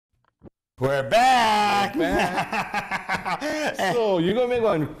We're back! So you're gonna make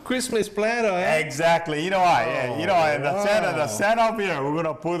a Christmas platter, eh? Exactly. You know what? Yeah, you know, wow. the center up here, we're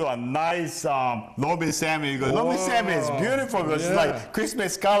gonna put a nice lomi salmon because lomi salmon is beautiful because it's like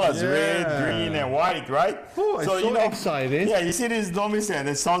Christmas colors, red, green, and white, right? Oh, so you know, excited. Yeah, you see this lomi salmon,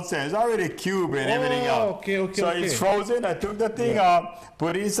 the salt salmon, it's already cubed and everything else. Okay. So it's frozen. I took the thing out,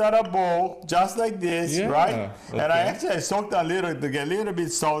 put it inside a bowl, just like this, right? And I actually soaked a little to get a little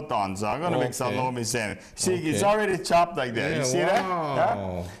bit salt on, so I'm gonna make some lomi salmon. See, it's already chopped like that. You see that?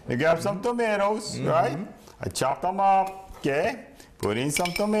 Yeah? You grab some tomatoes, right? I chop them up, okay? Put in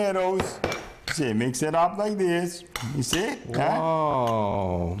some tomatoes. See, mix it up like this. You see?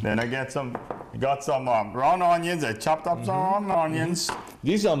 Wow. Then I got some round onions. I chopped up some round onions.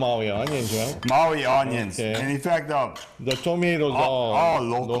 These are Maui onions, right? Maui onions. And in fact, the tomatoes are all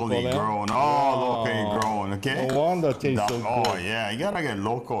locally grown. All locally grown, okay? No wonder it tastes so good. Oh, yeah. You gotta get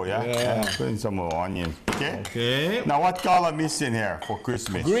local, yeah? Put in some more onions, okay? Now, what color missing here for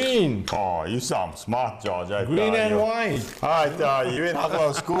Christmas? Green. Oh, you sound smart, George. Green and white. You in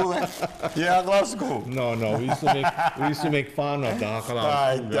Hakala school, eh? Yeah, Hakala school. No. We used to make fun of the Hakala school.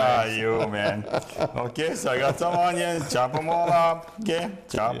 I tell you, man. Okay, so I got some onions. Chop them all up. Okay,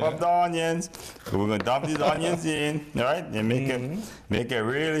 chop up the onions. We're gonna dump these onions in, all right? And make it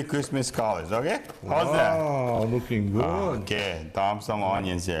really Christmas colors. Okay, how's that? Oh, looking good. Okay, dump some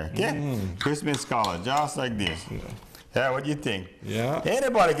onions here. Okay, Christmas color, just like this. Yeah, what do you think? Yeah.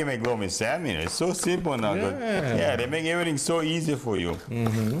 Anybody can make lomi salmon. It's so simple now. Yeah, they make everything so easy for you.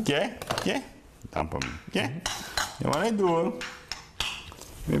 Okay, dump them. Okay, and what I do,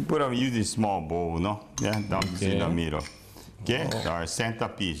 we put them, use this small bowl, no? Yeah, dump this in the middle. Okay, our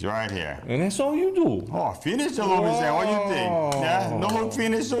centerpiece right here. And that's all you do? Oh, finish the lomi salmon. What do you think? Yeah, no look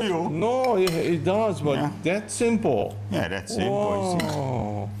finish to you? No, it does, but that's simple. Yeah, that's simple. You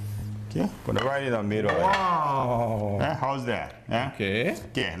see. Okay, put it right in the middle. Wow. Yeah, how's that? Yeah? Okay,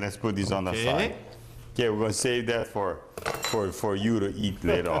 let's put this on the side. Okay, we're gonna save that for you to eat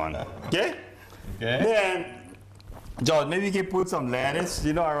later on. Okay? Then, George, maybe you can put some lettuce,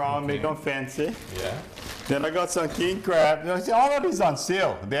 around, make them fancy. Yeah. Then I got some king crab. See, all of these on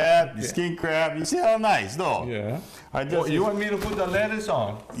sale. This king crab. You see how nice, though? Yeah. You want me to put the lettuce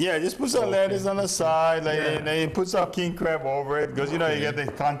on? Yeah, just put some lettuce on the side, and put some king crab over it, because you get the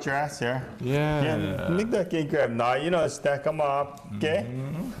contrast here. Yeah. Make that king crab nice. Stack them up. Okay.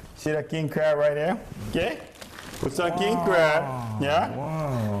 See that king crab right here? Okay. Put some king crab. Yeah.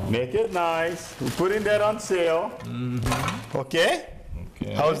 Wow. Make it nice. We're putting that on sale. Okay.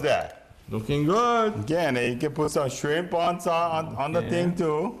 How's that? Looking good. Again, you can put some shrimp on the thing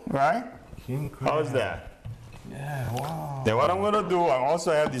too, right? King crab. How's that? Yeah, wow. Then what I'm gonna do, I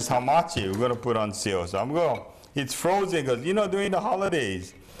also have this hamachi we're gonna put on sale. So it's frozen because during the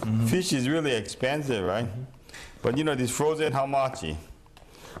holidays, fish is really expensive, right? But this frozen hamachi,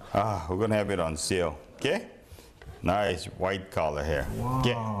 we're gonna have it on sale. Okay? Nice white color here. Wow.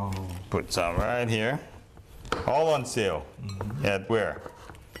 Okay. Put some right here. All on sale. At where?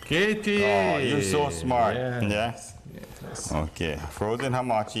 Katie. Oh, you're so smart. Yes. Okay, frozen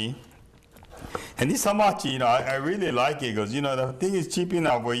hamachi. And this hamachi, I really like it because, the thing is cheap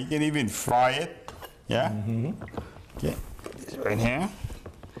enough where you can even fry it. Yeah? Okay, this right here.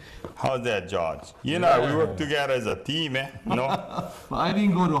 How's that, George? We work together as a team, eh? No? I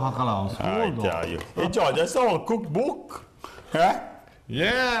didn't go to Hakala school, I tell you. Hey, George, I saw a cookbook. Huh?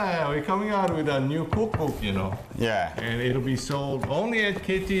 Yeah, we're coming out with a new cookbook, Yeah. And it'll be sold only at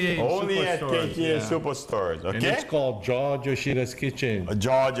KTA Superstores, okay? And it's called George Yoshida's Kitchen.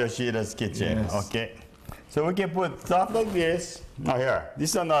 George Yoshida's Kitchen, okay. So we can put stuff like this. Oh, here, this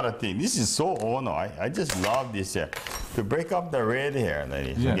is another thing. This is so I just love this here. To break up the red hair,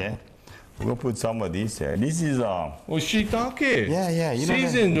 ladies, okay? We're going to put some of this here. This is, shiitake. Yeah.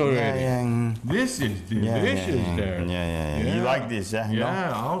 Seasoned already. This is delicious there. Yeah. You like this, yeah?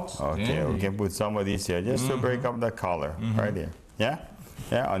 Yeah, outstanding. Okay, we can put some of this here just to break up the color right there. Yeah?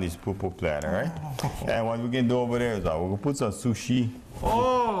 Yeah, on this poo-poo platter, right? And what we can do over there is we're going to put some sushi.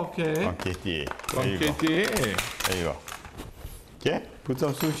 Oh, okay. On KTA. From KTA. There you go. Okay, put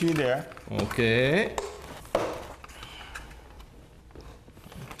some sushi there. Okay.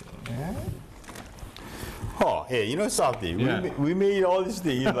 Oh, hey, you know something? We made all this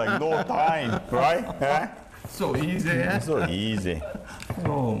thing in like no time, right? Huh? So easy, So easy.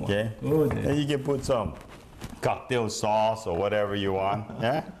 Oh, okay. Good. And you can put some cocktail sauce or whatever you want.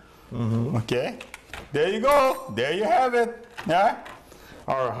 Yeah. Okay. There you go. There you have it. Yeah.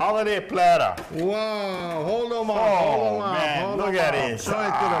 Our holiday platter. Wow. Hold on, Oh, man. Look at this. Show it to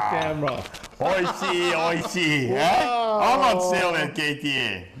the camera. Oishi. Wow. All on sale at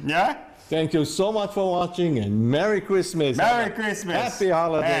KTA. Yeah. Thank you so much for watching, and Merry Christmas. Merry Christmas. Happy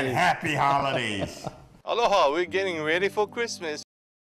holidays. And happy holidays. Aloha, we're getting ready for Christmas.